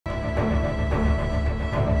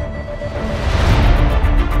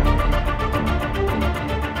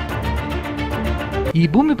ఈ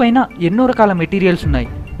భూమిపైన ఎన్నో రకాల మెటీరియల్స్ ఉన్నాయి.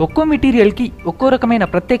 ఒక్కో మెటీరియల్కి ఒక్కో రకమైన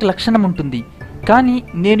ప్రత్యేక లక్షణం ఉంటుంది. కానీ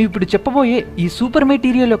నేను ఇప్పుడు చెప్పబోయే ఈ సూపర్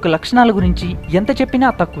మెటీరియల్ యొక్క లక్షణాల గురించి ఎంత చెప్పినా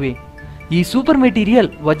తక్కువే. ఈ సూపర్ మెటీరియల్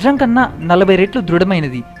వజ్రం కన్నా 40 రెట్లు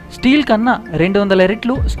దృఢమైనది, స్టీల్ కన్నా 200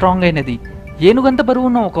 రెట్లు స్ట్రాంగ్ అయినది. ఏనుగంత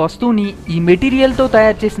బరువున్న ఒక వస్తువుని ఈ మెటీరియల్తో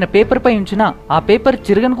తయారు చేసిన పేపర్ పై ఉంచినా ఆ పేపర్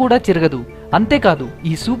చిరగను కూడా చిరగదు. అంతేకాదు,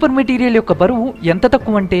 ఈ సూపర్ మెటీరియల్ యొక్క బరువు ఎంత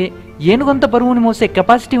తక్కువ అంటే ఏనుగంత బరువుని మోసే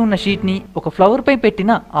కెపాసిటీ ఉన్న షీట్ని ఒక ఫ్లవర్ పై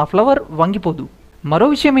పెట్టినా ఆ ఫ్లవర్ వంగిపోదు. మరో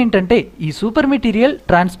విషయం ఏంటంటే ఈ సూపర్ మెటీరియల్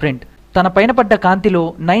ట్రాన్స్పరెంట్. తన పైన పడ్డ కాంతిలో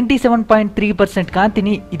 97.3%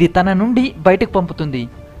 కాంతిని ఇది తన నుండి బయటకు పంపుతుంది.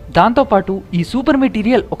 దాంతోపాటు ఈ సూపర్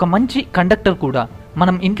మెటీరియల్ ఒక మంచి కండక్టర్ కూడా.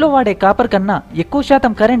 మనం ఇంట్లో వాడే కాపర్ కన్నా ఎక్కువ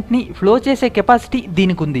శాతం కరెంట్ ని ఫ్లో చేసే కెపాసిటీ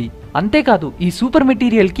దీనికి ఉంది. అంతేకాదు, ఈ సూపర్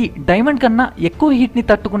మెటీరియల్ కి డైమండ్ కన్నా ఎక్కువ హీట్ ని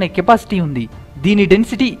తట్టుకునే కెపాసిటీ ఉంది. దీని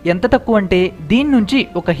డెన్సిటీ ఎంత తక్కువ అంటే దీని నుంచి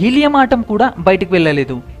ఒక హీలియం ఆటం కూడా బయటకు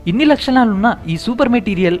వెళ్ళలేదు. ఇన్ని లక్షణాలున్న ఈ సూపర్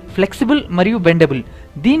మెటీరియల్ ఫ్లెక్సిబుల్ మరియు బెండబుల్.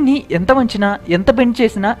 దీన్ని ఎంత వంచినా ఎంత బెండ్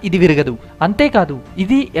చేసినా ఇది విరగదు. అంతేకాదు,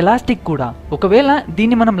 ఇది ఎలాస్టిక్ కూడా. ఒకవేళ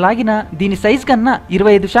దీన్ని మనం లాగినా దీని సైజ్ కన్నా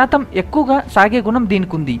 25% ఎక్కువగా సాగే గుణం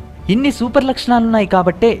దీనికి ఉంది. ఇన్ని సూపర్ లక్షణాలున్నాయి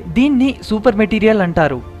కాబట్టే దీన్ని సూపర్ మెటీరియల్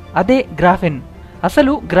అంటారు. అదే గ్రాఫెన్.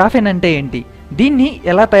 అసలు గ్రాఫెన్ అంటే ఏంటి, దీన్ని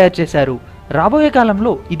ఎలా తయారు చేశారు, రాబోయే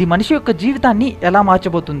కాలంలో ఇది మనిషి యొక్క జీవితాన్ని ఎలా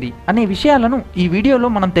మార్చబోతుంది అనే విషయాలను ఈ వీడియోలో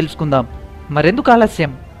మనం తెలుసుకుందాం. మరెందుకు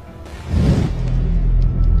ఆలస్యం?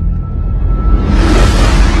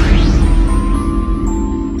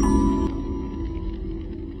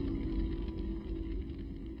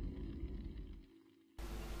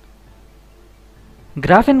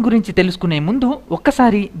 గ్రాఫెన్ గురించి తెలుసుకునే ముందు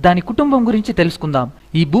ఒక్కసారి దాని కుటుంబం గురించి తెలుసుకుందాం.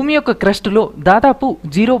 ఈ భూమి యొక్క క్రస్టులో దాదాపు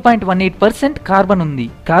 0.18% కార్బన్ ఉంది.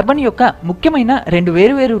 కార్బన్ యొక్క ముఖ్యమైన 2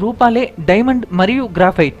 వేరువేరు రూపాలే డైమండ్ మరియు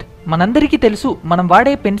గ్రాఫైట్. మనందరికీ తెలుసు, మనం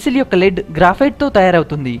వాడే పెన్సిల్ యొక్క లెడ్ గ్రాఫైట్ తో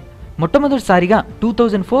తయారవుతుంది. మొట్టమొదటిసారిగా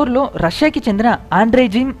 2004లో రష్యాకి చెందిన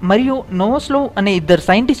ఆండ్రేజిమ్ మరియు నోవోస్లోవ్ అనే 2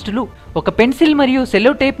 సైంటిస్టులు ఒక పెన్సిల్ మరియు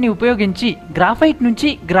సెల్లో టేప్ ని ఉపయోగించి గ్రాఫైట్ నుంచి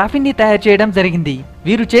గ్రాఫిన్ ని తయారు చేయడం జరిగింది.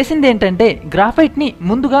 వీరు చేసింది ఏంటంటే గ్రాఫైట్ ని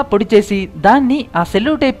ముందుగా పొడి చేసి దాన్ని ఆ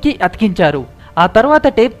సెల్లో టేప్ కి అతికించారు. ఆ తర్వాత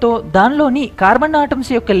టేప్ తో దానిలోని కార్బన్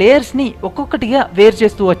ఆటమ్స్ యొక్క లేయర్స్ ని ఒక్కొక్కటిగా వేరు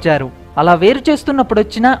చేస్తూ వచ్చారు. అలా వేరు చేస్తున్నప్పుడు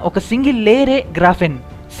వచ్చిన ఒక సింగిల్ లేయరే గ్రాఫెన్.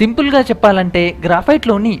 సింపుల్ గా చెప్పాలంటే గ్రాఫైట్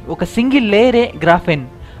లోని ఒక సింగిల్ లేయరే గ్రాఫెన్.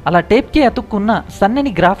 అలా టేప్ కి అతుక్కున్న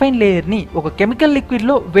సన్నని గ్రాఫైన్ లేయర్ ని ఒక కెమికల్ లిక్విడ్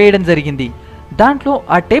లో వేయడం జరిగింది. దాంట్లో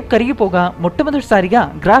ఆ టేప్ కరిగిపోగా మొట్టమొదటిసారిగా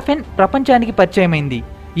గ్రాఫెన్ ప్రపంచానికి పరిచయమైంది.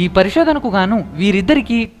 ఈ పరిశోధనకు గాను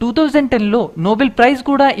వీరిద్దరికి 2010లో నోబెల్ ప్రైజ్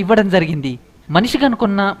కూడా ఇవ్వడం జరిగింది. మనిషి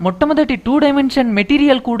కనుక్కున్న మొట్టమొదటి 2 డైమెన్షన్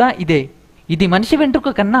మెటీరియల్ కూడా ఇదే. ఇది మనిషి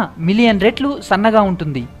వెంట్రుక కన్నా మిలియన్ రెట్లు సన్నగా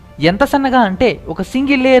ఉంటుంది. ఎంత సన్నగా అంటే ఒక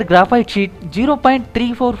single layer graphite sheet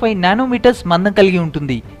 0.345 nanometres మందం కలిగి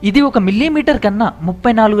ఉంటుంది. ఇది 1 మిల్లీమీటర్ కన్నా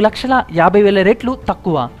 34,50,000 రెట్లు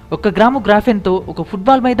తక్కువ. 1 గ్రాము గ్రాఫెన్ తో ఒక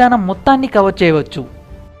ఫుట్బాల్ మైదానం మొత్తాన్ని కవర్ చేయవచ్చు.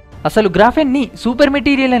 అసలు గ్రాఫెన్ ని సూపర్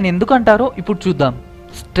మెటీరియల్ అని ఎందుకు అంటారో ఇప్పుడు చూద్దాం.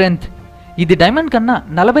 స్ట్రెంగ్త్. ఇది డైమండ్ కన్నా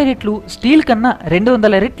 40 రెట్లు, స్టీల్ కన్నా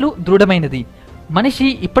 200 రెట్లు దృఢమైనది. మనిషి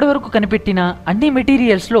ఇప్పటివరకు కనిపెట్టిన అన్ని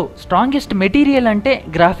మెటీరియల్స్ లో స్ట్రాంగెస్ట్ మెటీరియల్ అంటే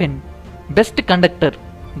గ్రాఫెన్. Best conductor.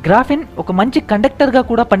 గ్రాఫెన్ ఒక మంచి కండక్టర్ గా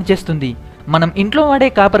కూడా పనిచేస్తుంది. మనం ఇంట్లో వాడే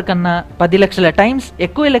కాపర్ కన్నా 10 లక్షల టైమ్స్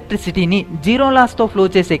ఎక్కువ ఎలక్ట్రిసిటీని జీరో లాస్ తో ఫ్లో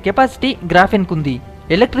చేసే కెపాసిటీ గ్రాఫెన్ కుంది.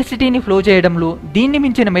 ఎలక్ట్రిసిటీని ఫ్లో చేయడంలో దీన్ని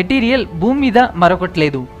మించిన మెటీరియల్ భూమి మీద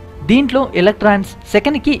మరొకట్లేదు. దీంట్లో ఎలక్ట్రాన్స్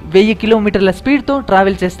సెకన్కి 1000 కిలోమీటర్ల స్పీడ్ తో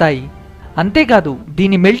ట్రావెల్ చేస్తాయి. అంతేకాదు,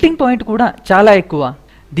 దీని మెల్టింగ్ పాయింట్ కూడా చాలా ఎక్కువ.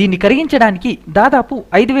 దీన్ని కరిగించడానికి దాదాపు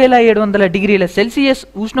 5700 డిగ్రీల సెల్సియస్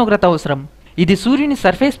ఉష్ణోగ్రత అవసరం. ఇది సూర్యుని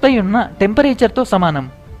సర్ఫేస్ పై ఉన్న టెంపరేచర్ తో సమానం.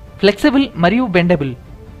 ఫ్లెక్సిబుల్ మరియు బెండబుల్.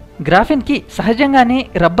 గ్రాఫెన్ కి సహజంగానే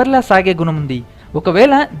రబ్బర్లా సాగే గుణం ఉంది.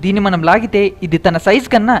 ఒకవేళ దీన్ని మనం లాగితే ఇది తన సైజ్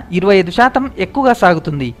కన్నా 25% ఎక్కువగా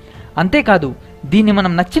సాగుతుంది. అంతేకాదు, దీన్ని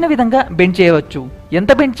మనం నచ్చిన విధంగా బెండ్ చేయవచ్చు.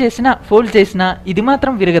 ఎంత బెండ్ చేసినా ఫోల్డ్ చేసినా ఇది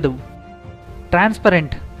మాత్రం విరగదు.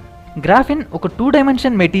 ట్రాన్స్పరెంట్. గ్రాఫెన్ ఒక 2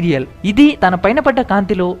 డైమెన్షన్ మెటీరియల్. ఇది తన పైన పడ్డ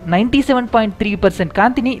కాంతిలో 97.3%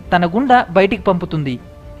 కాంతిని తన గుండా బయటికి పంపుతుంది.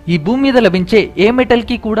 ఈ భూమి మీద లభించే ఏ మెటల్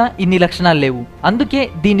కి కూడా ఇన్ని లక్షణాలు లేవు. అందుకే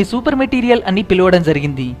దీన్ని సూపర్ మెటీరియల్ అని పిలవడం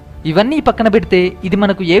జరిగింది. ఇవన్నీ పక్కన పెడితే ఇది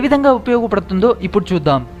మనకు ఏ విధంగా ఉపయోగపడుతుందో ఇప్పుడు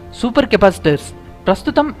చూద్దాం. Super capacitors.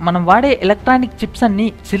 ప్రస్తుతం మనం వాడే ఎలక్ట్రానిక్ చిప్స్ అన్ని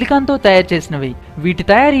సిలికాన్ తో తయారు చేసినవి. వీటి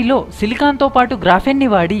తయారీలో సిలికాన్ తో పాటు గ్రాఫెన్ ని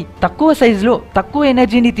వాడి తక్కువ సైజులో తక్కువ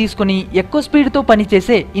ఎనర్జీని తీసుకుని ఎక్కువ స్పీడ్ తో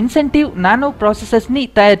పనిచేసే ఇన్సెంటివ్ నానో ప్రాసెసర్స్ ని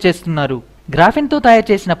తయారు చేస్తున్నారు. గ్రాఫెన్ తో తయారు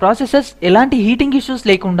చేసిన ప్రాసెసర్స్ ఎలాంటి హీటింగ్ ఇష్యూస్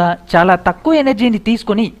లేకుండా చాలా తక్కువ ఎనర్జీని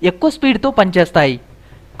తీసుకుని ఎక్కువ స్పీడ్ తో పనిచేస్తాయి.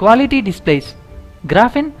 Quality displays.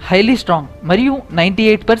 గ్రాఫెన్ హైలీ స్ట్రాంగ్ మరియు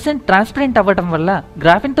 98% ట్రాన్స్పరెంట్ అవ్వడం వల్ల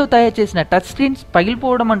గ్రాఫెన్ తో తయారు చేసిన టచ్ స్క్రీన్స్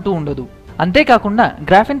పగిలిపోవడం అంటూ ఉండదు. అంతేకాకుండా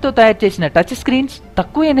గ్రాఫెన్ తో తయారు చేసిన టచ్ స్క్రీన్స్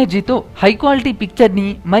తక్కువ ఎనర్జీతో హై క్వాలిటీ పిక్చర్ ని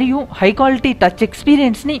మరియు హై క్వాలిటీ టచ్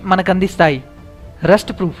ఎక్స్పీరియన్స్ ని మనకు అందిస్తాయి.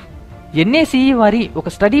 Rust proof. NACE వారి ఒక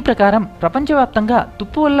స్టడీ ప్రకారం ప్రపంచవ్యాప్తంగా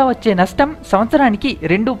తుప్పు వల్ల వచ్చే నష్టం సంవత్సరానికి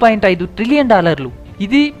 $2.5 ట్రిలియన్.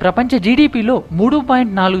 ఇది ప్రపంచ జీడీపీలో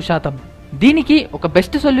 3.4%. దీనికి ఒక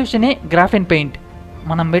బెస్ట్ సొల్యూషనే గ్రాఫెన్ పెయింట్.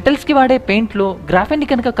 మనం మెటల్స్ కి వాడే పెయింట్ లో గ్రాఫెన్ ని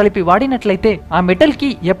కనుక కలిపి వాడినట్లయితే ఆ మెటల్ కి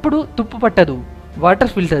ఎప్పుడూ తుప్పు పట్టదు.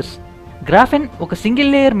 Water filters. గ్రాఫెన్ ఒక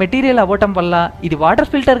సింగిల్ లేయర్ మెటీరియల్ అవ్వటం వల్ల ఇది వాటర్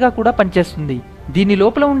ఫిల్టర్ గా కూడా పనిచేస్తుంది. దీని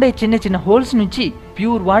లోపల ఉండే చిన్న చిన్న హోల్స్ నుంచి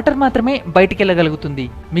ప్యూర్ వాటర్ మాత్రమే బయటికెళ్లగలుగుతుంది.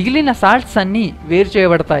 మిగిలిన సాల్ట్స్ అన్ని వేరు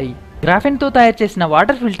చేయబడతాయి. గ్రాఫెన్ తో తయారు చేసిన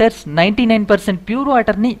వాటర్ ఫిల్టర్స్ 99% ప్యూర్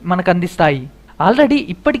వాటర్ ని మనకు అందిస్తాయి. ఆల్రెడీ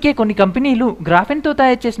ఇప్పటికే కొన్ని కంపెనీలు గ్రాఫెన్ తో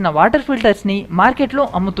తయారు చేసిన వాటర్ ఫిల్టర్స్ ని మార్కెట్లో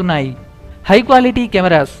అమ్ముతున్నాయి. High quality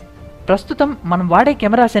cameras. ప్రస్తుతం మనం వాడే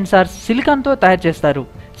కెమెరా సెన్సార్స్ సిలికాన్ తో తయారు చేస్తారు.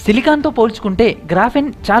 సిలికాన్ తో పోల్చుకుంటే గ్రాఫెన్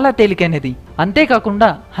చాలా తేలికైనది. అంతేకాకుండా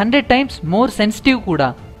 100 టైమ్స్ మోర్ సెన్సిటివ్ కూడా.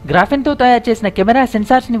 గ్రాఫెన్ తో తయారు చేసిన కెమెరా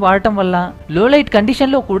సెన్సార్స్ ని వాడటం వల్ల లో లైట్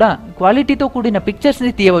కండిషన్ లో కూడా క్వాలిటీతో కూడిన పిక్చర్స్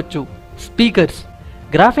ని తీయవచ్చు. స్పీకర్స్.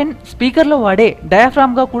 గ్రాఫెన్ స్పీకర్ లో వాడే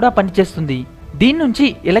డయాఫ్రామ్ గా కూడా పనిచేస్తుంది. దీని నుంచి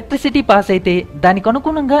ఎలక్ట్రిసిటీ పాస్ అయితే దానికి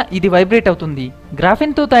అనుగుణంగా ఇది వైబ్రేట్ అవుతుంది.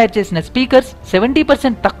 గ్రాఫెన్ తో తయారు చేసిన స్పీకర్స్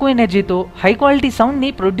 70% తక్కువ ఎనర్జీతో హై క్వాలిటీ సౌండ్ ని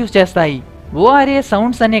ప్రొడ్యూస్ చేస్తాయి. ORA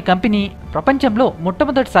సౌండ్స్ అనే కంపెనీ ప్రపంచంలో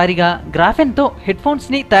మొట్టమొదటిసారిగా గ్రాఫెన్ తో హెడ్ ఫోన్స్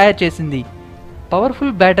ని తయారు చేసింది.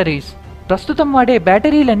 Powerful batteries. ప్రస్తుతం వాడే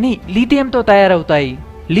బ్యాటరీలన్నీ లిథియంతో తయారవుతాయి.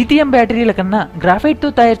 లిథియం బ్యాటరీల కన్నా గ్రాఫైట్ తో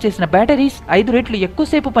తయారు చేసిన బ్యాటరీస్ 5 రెట్లు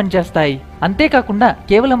ఎక్కువసేపు పనిచేస్తాయి. అంతేకాకుండా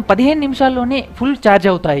కేవలం 15 నిమిషాల్లోనే ఫుల్ ఛార్జ్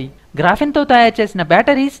అవుతాయి. గ్రాఫెన్ తో తయారు చేసిన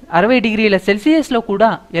బ్యాటరీస్ 60 డిగ్రీల సెల్సియస్ లో కూడా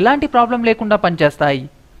ఎలాంటి ప్రాబ్లం లేకుండా పనిచేస్తాయి.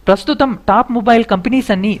 ప్రస్తుతం టాప్ మొబైల్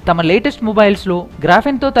కంపెనీస్ అన్ని తమ లేటెస్ట్ మొబైల్స్ లో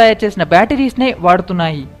గ్రాఫెన్ తో తయారు చేసిన బ్యాటరీస్ నే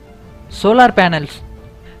వాడుతున్నాయి. Solar panels.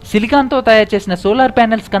 సిలికాన్ తో తయారు చేసిన సోలార్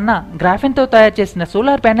ప్యానెల్స్ కన్నా గ్రాఫెన్ తో తయారు చేసిన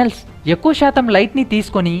సోలార్ ప్యానెల్స్ ఎక్కువ శాతం లైట్ ని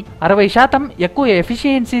తీసుకొని 60% ఎక్కువ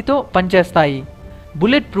ఎఫిషియన్సీతో పనిచేస్తాయి.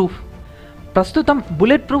 Bullet proof. ప్రస్తుతం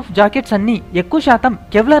బుల్లెట్ ప్రూఫ్ జాకెట్స్ అన్ని ఎక్కువ శాతం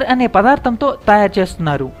కెవ్లర్ అనే పదార్థంతో తయారు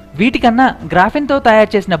చేస్తున్నారు. వీటికన్నా గ్రాఫెన్ తో తయారు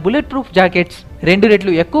చేసిన బుల్లెట్ ప్రూఫ్ జాకెట్స్ 2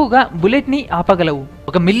 రెట్లు ఎక్కువగా బుల్లెట్ ని ఆపగలవు.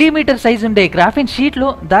 1 మిల్లీమీటర్ సైజ్ ఉండే గ్రాఫెన్ షీట్ లో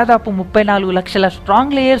దాదాపు 34 లక్షల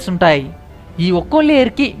స్ట్రాంగ్ లేయర్స్ ఉంటాయి. ఈ ఒక్కో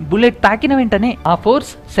లేయర్ కి బుల్లెట్ తాకిన వెంటనే ఆ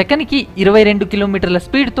ఫోర్స్ సెకనికి 22 కిలోమీటర్ల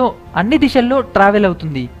స్పీడ్ తో అన్ని దిశల్లో ట్రావెల్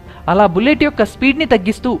అవుతుంది. అలా బుల్లెట్ యొక్క స్పీడ్ ని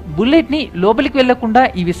తగ్గిస్తూ బుల్లెట్ ని లోపలికి వెళ్లకుండా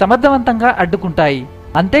ఇవి సమర్థవంతంగా అడ్డుకుంటాయి.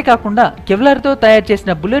 అంతేకాకుండా కెవ్లర్ తో తయారు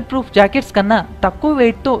చేసిన బుల్లెట్ ప్రూఫ్ జాకెట్స్ కన్నా తక్కువ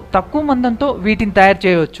వెయిట్ తో తక్కువ మందంతో వీటిని తయారు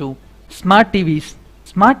చేయవచ్చు. Smart TVs.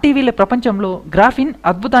 స్మార్ట్ టీవీల ప్రపంచంలో గ్రాఫిన్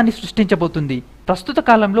అద్భుతాన్ని సృష్టించబోతుంది. ప్రస్తుత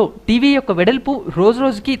కాలంలో టీవీ యొక్క వెడల్పు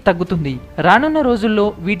రోజురోజుకి తగ్గుతుంది. రానున్న రోజుల్లో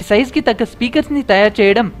వీటి సైజ్ కి తగ్గ స్పీకర్స్ ని తయారు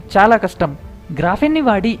చేయడం చాలా కష్టం. గ్రాఫెన్ ని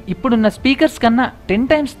వాడి ఇప్పుడున్న స్పీకర్స్ కన్నా 10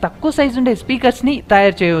 టైమ్స్ తక్కువ సైజ్ ఉండే స్పీకర్స్ ని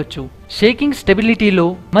తయారు చేయవచ్చు. షేకింగ్ స్టెబిలిటీలో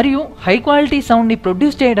మరియు హై క్వాలిటీ సౌండ్ ని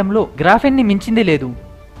ప్రొడ్యూస్ చేయడంలో గ్రాఫెన్ ని మించింది లేదు.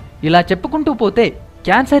 ఇలా చెప్పుకుంటూ పోతే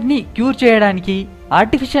క్యాన్సర్ ని క్యూర్ చేయడానికి,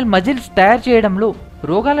 ఆర్టిఫిషియల్ మజిల్స్ తయారు చేయడంలో,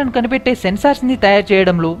 రోగాలను కనిపెట్టే సెన్సార్స్ ని తయారు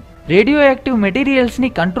చేయడంలో, రేడియో యాక్టివ్ మెటీరియల్స్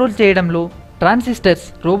ని కంట్రోల్ చేయడంలో, transistors,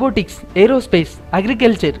 robotics, aerospace,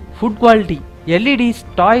 agriculture, food quality, LEDs,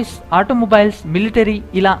 toys, automobiles, military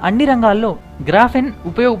ఇలా అన్ని రంగాల్లో గ్రాఫెన్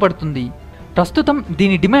ఉపయోగపడుతుంది. ప్రస్తుతం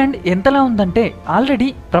దీని డిమాండ్ ఎంతలా ఉందంటే ఆల్రెడీ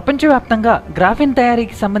ప్రపంచవ్యాప్తంగా గ్రాఫెన్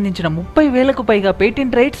తయారీకి సంబంధించిన 30,000కు పైగా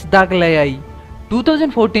పేటెంట్ రైట్స్ దాఖలయ్యాయి.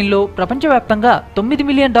 2014లో ప్రపంచవ్యాప్తంగా $9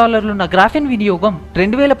 మిలియన్ ఉన్న గ్రాఫెన్ వినియోగం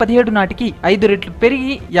 2017 నాటికి 5 రెట్లు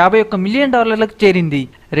పెరిగి $51 మిలియన్ చేరింది.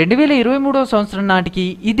 2023 సంవత్సరం నాటికి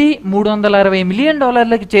ఇది $360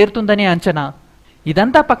 మిలియన్ చేరుతుందని అంచనా.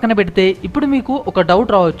 ఇదంతా పక్కన పెడితే ఇప్పుడు మీకు ఒక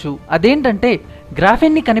డౌట్ రావచ్చు. అదేంటంటే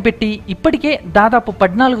గ్రాఫెన్ ని కనిపెట్టి ఇప్పటికే దాదాపు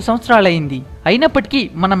 14 సంవత్సరాలైంది. అయినప్పటికీ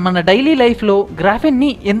మనం మన డైలీ లైఫ్ లో గ్రాఫెన్ ని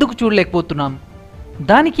ఎందుకు చూడలేకపోతున్నాం?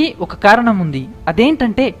 దానికి ఒక కారణం ఉంది.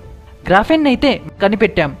 అదేంటంటే గ్రాఫెన్ అయితే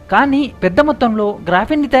కనిపెట్టాం, కానీ పెద్ద మొత్తంలో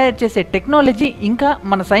గ్రాఫెన్ ని తయారు చేసే టెక్నాలజీ ఇంకా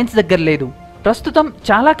మన సైన్స్ దగ్గర లేదు. ప్రస్తుతం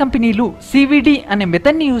చాలా కంపెనీలు CVD అనే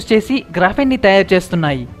మెథడ్ ని యూజ్ చేసి గ్రాఫెన్ ని తయారు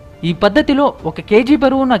చేస్తున్నాయి. ఈ పద్ధతిలో 1 కేజీ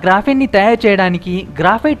బరువున్న గ్రాఫెన్ ని తయారు చేయడానికి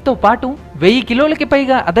గ్రాఫైట్ తో పాటు 1000 కిలోలకి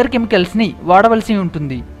పైగా అదర్ కెమికల్స్ ని వాడవలసి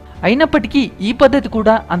ఉంటుంది. అయినప్పటికీ ఈ పద్ధతి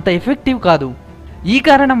కూడా అంత ఎఫెక్టివ్ కాదు. ఈ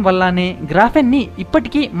కారణం వల్లనే గ్రాఫెన్ ని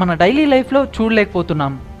ఇప్పటికీ మన డైలీ లైఫ్ లో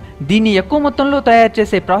చూడలేకపోతున్నాం. దీన్ని ఎక్కువ మొత్తంలో తయారు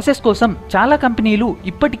చేసే ప్రాసెస్ కోసం చాలా కంపెనీలు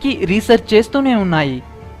ఇప్పటికీ రీసెర్చ్ చేస్తూనే ఉన్నాయి.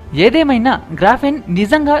 ఏదేమైనా గ్రాఫెన్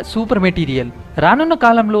నిజంగా సూపర్ మెటీరియల్. రానున్న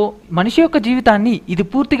కాలంలో మనిషి యొక్క జీవితాన్ని ఇది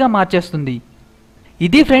పూర్తిగా మార్చేస్తుంది.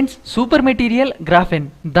 ఇది ఫ్రెండ్స్ సూపర్ మెటీరియల్ గ్రాఫెన్,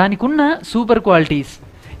 దానికున్న సూపర్ క్వాలిటీస్.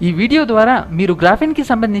 ఈ వీడియో ద్వారా మీరు గ్రాఫెన్ కి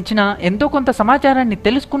సంబంధించిన ఎంతో కొంత సమాచారాన్ని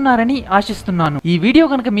తెలుసుకున్నారని ఆశిస్తున్నాను. ఈ వీడియో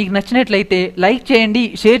కనుక మీకు నచ్చినట్లయితే లైక్ చేయండి,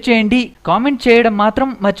 షేర్ చేయండి, కామెంట్ చేయడం మాత్రం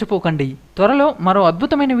మర్చిపోకండి. త్వరలో మరో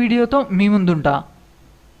అద్భుతమైన వీడియోతో మీ ముందుంటా.